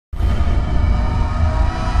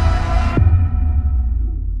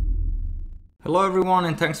Hello everyone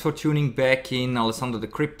and thanks for tuning back in. Alessandro the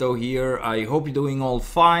Crypto here. I hope you're doing all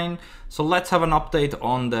fine. So let's have an update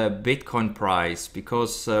on the Bitcoin price,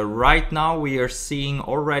 because right now we are seeing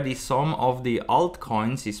already some of the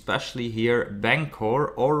altcoins, especially here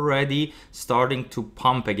Bancor, already starting to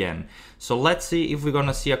pump again. So let's see if we're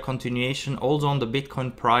gonna see a continuation also on the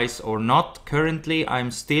Bitcoin price or not. Currently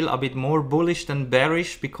I'm still a bit more bullish than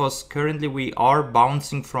bearish, because currently we are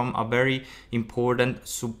bouncing from a very important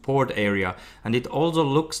support area, and it also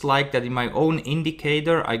looks like that in my own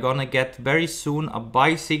indicator I'm gonna get very soon a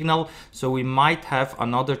buy signal. So we might have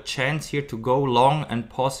another chance here to go long and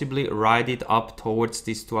possibly ride it up towards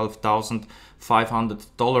this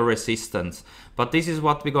 $12,500 resistance. But this is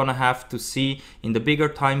what we're gonna have to see in the bigger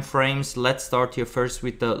time frames. Let's start here first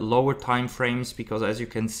with the lower time frames, because as you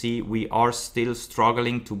can see we are still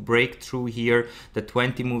struggling to break through here the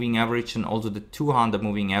 20 moving average and also the 200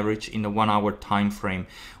 moving average in the 1 hour time frame.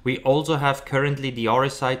 We also have currently the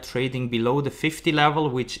RSI trading below the 50 level,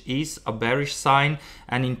 which is a bearish sign,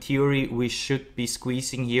 and in theory we should be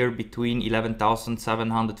squeezing here between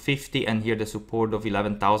 11,750 and here the support of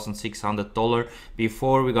 $11,600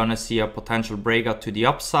 before we're gonna see a potential breakout to the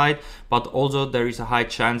upside. But also there is a high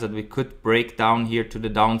chance that we could break down here to the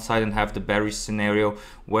downside and have the bearish scenario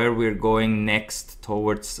where we're going next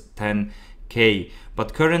towards 10K.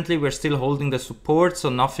 But currently we're still holding the support, so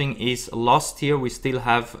nothing is lost here. We still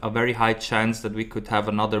have a very high chance that we could have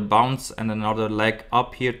another bounce and another leg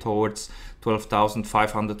up here towards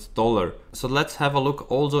 $12,500. So let's have a look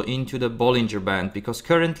also into the Bollinger Band, because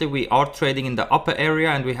currently we are trading in the upper area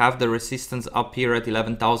and we have the resistance up here at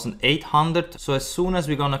 11,800. So as soon as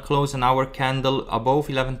we're gonna close an hour candle above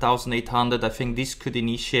 11,800, I think this could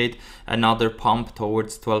initiate another pump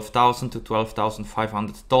towards $12,000 to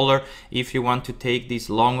 $12,500 if you want to take this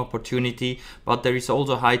long opportunity. But there is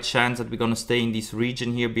also a high chance that we're gonna stay in this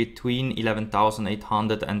region here between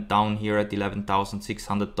 11,800 and down here at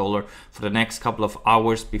 $11,600 for the next couple of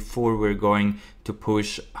hours before we're going to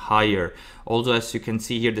push higher. Also, as you can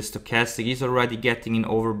see here, the stochastic is already getting in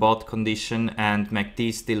overbought condition and MACD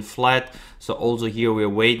is still flat. So also here we're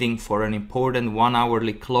waiting for an important 1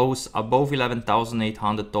 hourly close above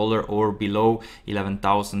 $11,800 or below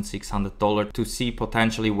 $11,600 to see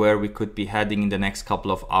potentially where we could be heading in the next couple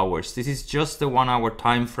of hours. This is just the 1 hour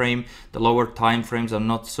time frame. The lower time frames are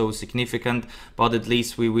not so significant, but at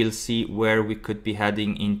least we will see where we could be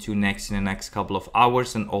heading into next in the next couple of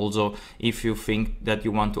hours. And also, if you think that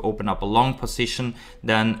you want to open up a long position,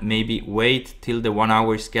 then maybe wait till the 1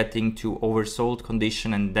 hour is getting to oversold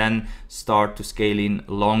condition and then start to scale in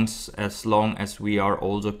longs, as long as we are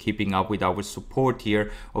also keeping up with our support here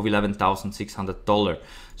of $11,600.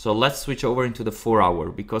 So let's switch over into the 4 hour,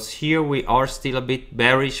 because here we are still a bit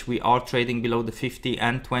bearish. We are trading below the 50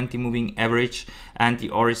 and 20 moving average and the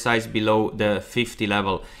RSI is below the 50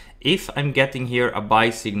 level. If I'm getting here a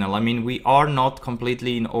buy signal, I mean, we are not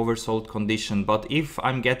completely in oversold condition, but if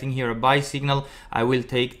I'm getting here a buy signal, I will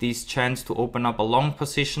take this chance to open up a long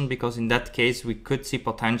position, because in that case we could see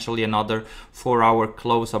potentially another 4 hour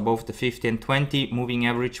close above the 50 and 20 moving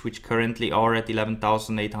average, which currently are at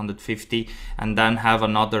 11,850, and then have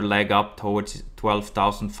another leg up towards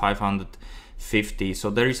 12,550.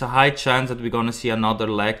 So there is a high chance that we're gonna see another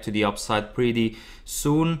leg to the upside pretty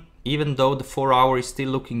soon, even though the 4 hour is still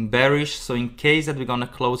looking bearish. So in case that we're gonna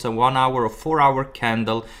close a 1 hour or 4 hour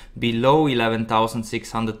candle below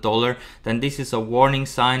 $11,600, then this is a warning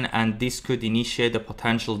sign and this could initiate a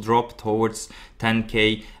potential drop towards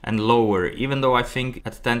 10K and lower. Even though I think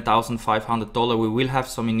at $10,500 we will have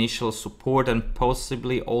some initial support and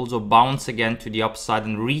possibly also bounce again to the upside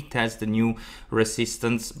and retest the new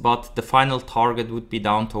resistance, but the final target would be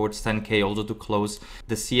down towards 10K, also to close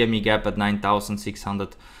the CME gap at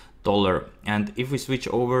 $9,600. And if we switch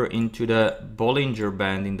over into the Bollinger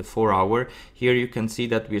Band in the 4 hour, here you can see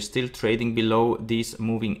that we're still trading below this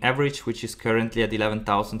moving average, which is currently at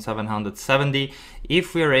 11,770.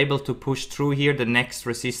 If we are able to push through here, the next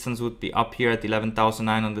resistance would be up here at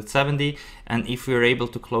 11,970. And if we are able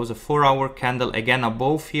to close a 4 hour candle again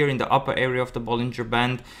above here in the upper area of the Bollinger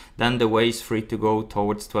Band, then the way is free to go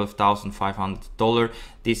towards $12,500.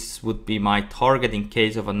 This would be my target in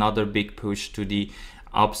case of another big push to the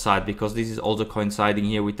upside, because this is also coinciding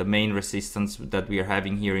here with the main resistance that we are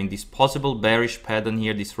having here in this possible bearish pattern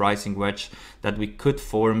here, this rising wedge that we could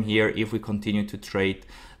form here if we continue to trade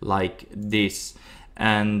like this.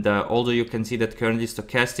 And although you can see that currently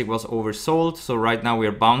stochastic was oversold, so right now we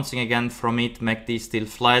are bouncing again from it. MACD is still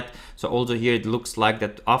flat, so also here it looks like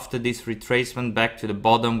that after this retracement back to the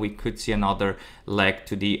bottom we could see another leg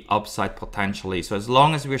to the upside potentially. So as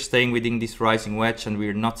long as we're staying within this rising wedge and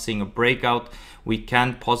we're not seeing a breakout, we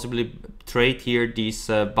can possibly trade here these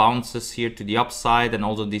bounces here to the upside, and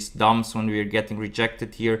also these dumps when we are getting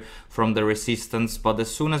rejected here from the resistance. But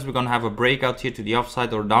as soon as we're gonna have a breakout here to the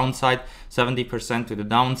upside or downside, 70% to the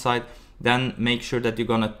downside, then make sure that you're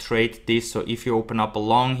gonna trade this. So if you open up a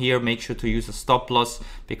long here, make sure to use a stop loss,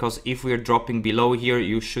 because if we're dropping below here,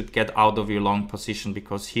 you should get out of your long position,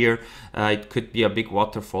 because here it could be a big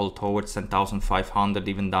waterfall towards 10,500,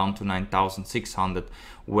 even down to 9,600,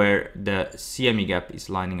 where the CME gap is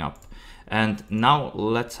lining up. And now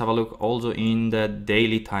let's have a look also in the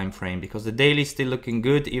daily time frame, because the daily is still looking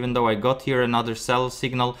good, even though I got here another sell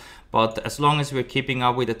signal. But as long as we're keeping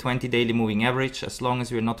up with the 20 daily moving average, as long as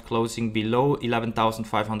we're not closing below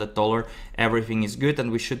 $11,500, everything is good, and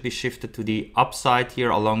we should be shifted to the upside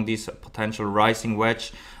here along this potential rising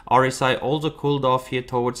wedge. RSI also cooled off here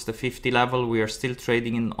towards the 50 level. We are still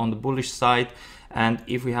trading on the bullish side. And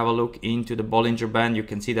if we have a look into the Bollinger Band, you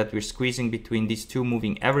can see that we're squeezing between these two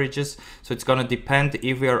moving averages. So it's gonna depend.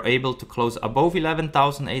 If we are able to close above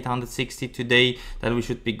 11,860 today, then we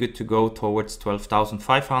should be good to go towards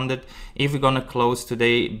 12,500. If we're gonna close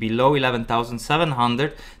today below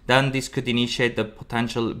 11,700, then this could initiate the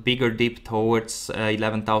potential bigger dip towards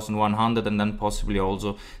 11,100, and then possibly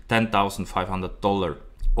also $10,500.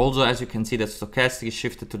 Also, as you can see, that stochastic is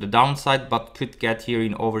shifted to the downside, but could get here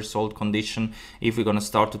in oversold condition if we're gonna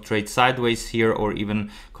start to trade sideways here, or even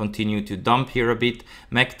continue to dump here a bit.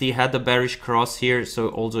 MACD had a bearish cross here, so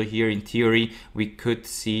also here in theory we could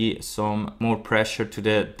see some more pressure to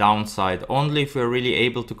the downside. Only if we're really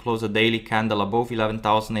able to close a daily candle above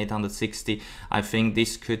 11,860, I think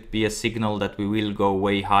this could be a signal that we will go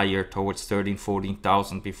way higher towards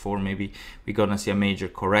 13,000-14,000 before maybe we're gonna see a major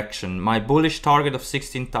correction. My bullish target of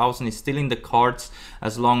 16,000 is still in the cards,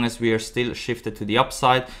 as long as we are still shifted to the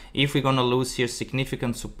upside. If we're gonna lose here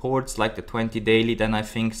significant supports like the 20 daily, then I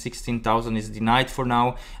think 16,000 is denied for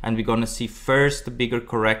now, and we're gonna see first a bigger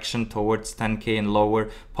correction towards 10k and lower,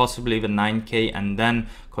 possibly even 9k, and then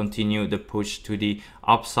continue the push to the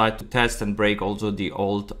upside to test and break also the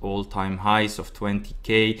old all-time highs of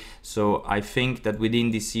 20k. So I think that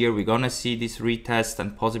within this year we're gonna see this retest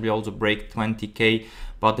and possibly also break 20k.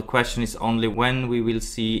 But the question is only when we will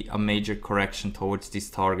see a major correction towards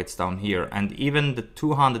these targets down here. And even the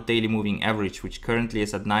 200 daily moving average, which currently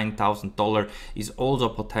is at $9,000, is also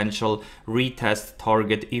a potential retest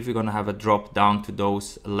target if we're gonna have a drop down to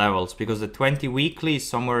those levels, because the 20 weekly is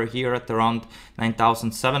somewhere here at around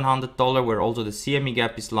 $9,700, where also the CME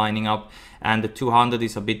gap is lining up, and the 200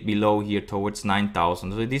 is a bit below here towards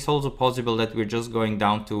 9,000. So it is also possible that we're just going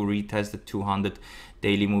down to retest the 200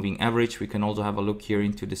 daily moving average. We can also have a look here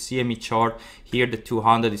into the CME chart. Here the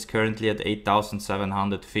 200 is currently at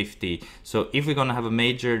 8,750. So if we're gonna have a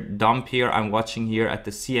major dump here, I'm watching here at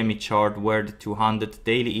the CME chart where the 200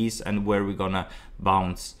 daily is and where we're gonna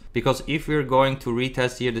bounce. Because if we're going to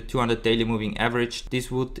retest here the 200 daily moving average,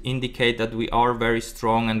 this would indicate that we are very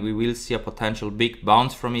strong and we will see a potential big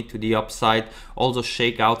bounce from it to the upside, also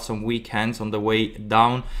shake out some weak hands on the way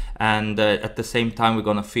down, and at the same time we're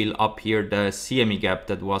gonna fill up here the CME gap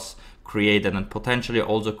that was created, and potentially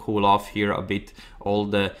also cool off here a bit all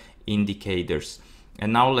the indicators.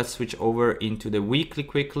 And now let's switch over into the weekly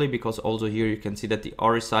quickly, because also here you can see that the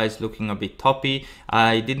RSI is looking a bit toppy.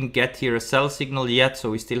 I didn't get here a sell signal yet, so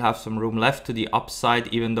we still have some room left to the upside,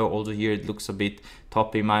 even though also here it looks a bit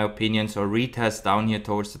toppy in my opinion. So retest down here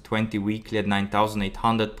towards the 20 weekly at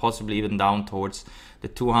 9,800, possibly even down towards the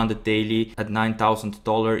 200 daily at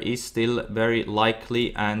 $9,000 is still very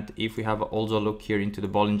likely. And if we have also a look here into the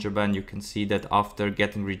Bollinger Band, you can see that after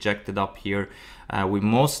getting rejected up here, we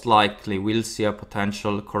most likely will see a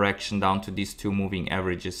potential correction down to these two moving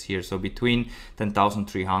averages here. So between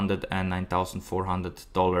 $10,300 and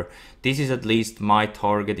 $9,400. This is at least my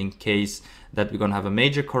target in case that we're gonna have a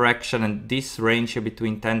major correction, and this range here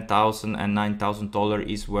between $10,000 and $9,000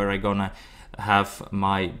 is where I'm gonna have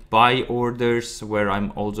my buy orders, where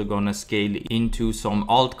I'm also gonna scale into some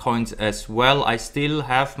altcoins as well. I still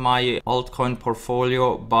have my altcoin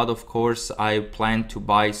portfolio, but of course I plan to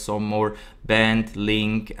buy some more Band,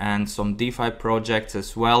 Link and some DeFi projects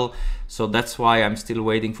as well. So that's why I'm still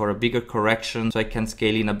waiting for a bigger correction so I can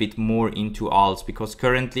scale in a bit more into alts, because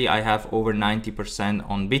currently I have over 90%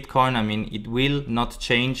 on Bitcoin. I mean, it will not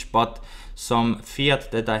change, but some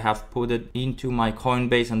fiat that I have put it into my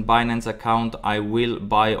Coinbase and Binance account, I will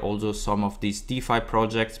buy also some of these DeFi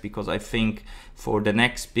projects, because I think for the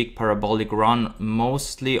next big parabolic run,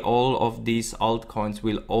 mostly all of these altcoins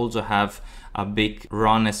will also have a big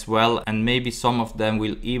run as well, and maybe some of them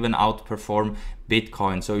will even outperform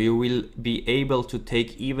Bitcoin. So you will be able to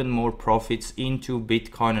take even more profits into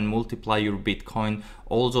Bitcoin and multiply your Bitcoin,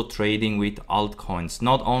 also trading with altcoins,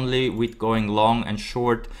 not only with going long and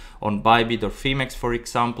short on Bybit or Phemex, for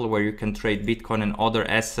example, where you can trade Bitcoin and other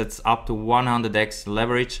assets up to 100x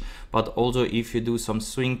leverage, but also if you do some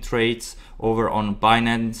swing trades over on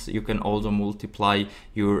Binance, you can also multiply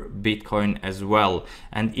your Bitcoin as well.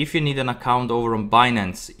 And if you need an account over on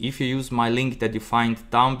Binance, if you use my link that you find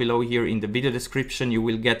down below here in the video description, you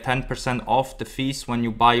will get 10% off the fees when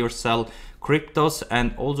you buy or sell cryptos.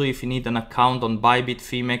 And also if you need an account on Bybit,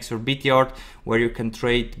 Phemex or Bityard where you can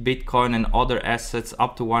trade Bitcoin and other assets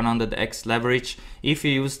up to 100x leverage, if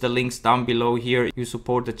you use the links down below here, you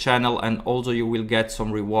support the channel and also you will get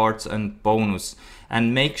some rewards and bonus.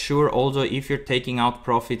 And make sure also if you're taking out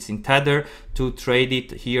profits in Tether to trade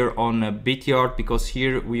it here on Bityard, because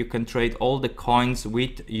here you can trade all the coins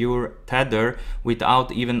with your Tether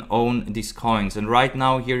without even own these coins. And right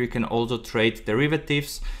now here you can also trade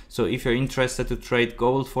derivatives. So if you're interested to trade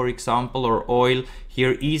gold, for example, or oil,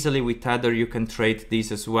 here easily with Tether you can trade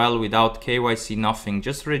these as well without KYC, nothing.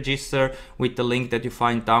 Just register with the link that you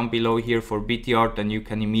find down below here for Bityard and you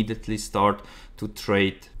can immediately start to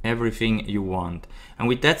trade everything you want. And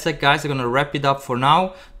with that said, guys, I'm gonna wrap it up for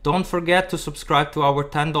now. Don't forget to subscribe to our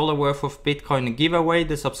 $10 worth of Bitcoin giveaway.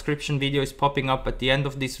 The subscription video is popping up at the end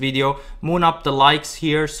of this video. Moon up the likes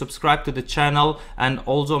here, subscribe to the channel, and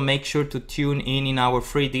also make sure to tune in our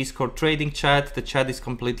free Discord trading chat. The chat is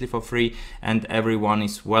completely for free and everyone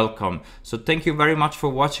is welcome. So thank you very much for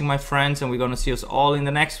watching, my friends, and we're gonna see us all in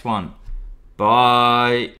the next one.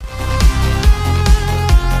 Bye.